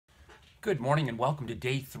Good morning and welcome to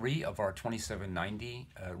day 3 of our 2790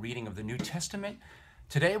 reading of the New Testament.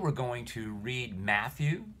 Today we're going to read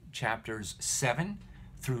Matthew chapters 7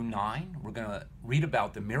 through 9. We're going to read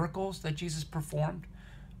about the miracles that Jesus performed.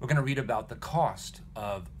 We're going to read about the cost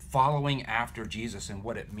of following after Jesus and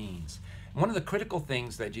what it means. And one of the critical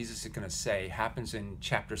things that Jesus is going to say happens in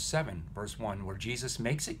chapter 7, verse 1, where Jesus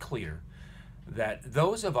makes it clear that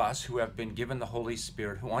those of us who have been given the Holy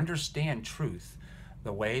Spirit, who understand truth,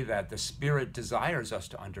 the way that the Spirit desires us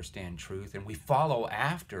to understand truth, and we follow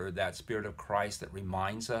after that Spirit of Christ that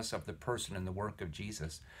reminds us of the person and the work of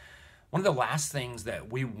Jesus. One of the last things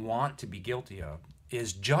that we want to be guilty of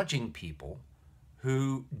is judging people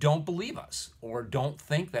who don't believe us or don't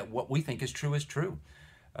think that what we think is true is true.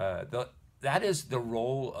 That is the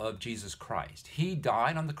role of Jesus Christ. He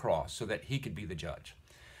died on the cross so that he could be the judge.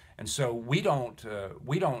 And so we don't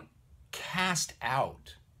cast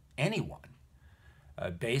out anyone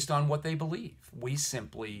based on what they believe. We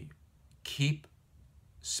simply keep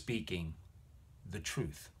speaking the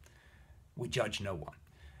truth. We judge no one.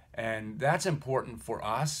 And that's important for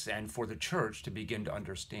us and for the church to begin to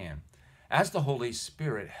understand. As the Holy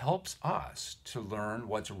Spirit helps us to learn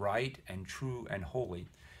what's right and true and holy,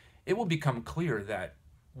 it will become clear that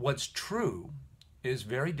what's true is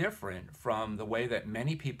very different from the way that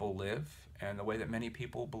many people live and the way that many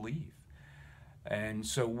people believe. And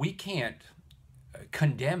so we can't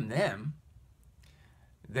condemn them.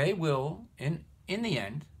 They will, in the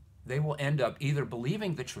end, they will end up either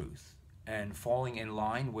believing the truth and falling in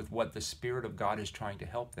line with what the Spirit of God is trying to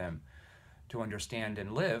help them to understand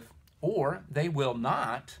and live, or they will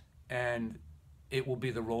not, and it will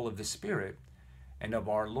be the role of the Spirit and of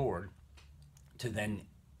our Lord to then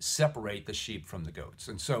separate the sheep from the goats.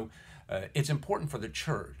 And so it's important for the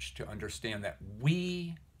church to understand that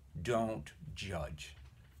we don't judge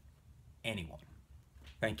anyone.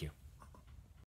 Thank you.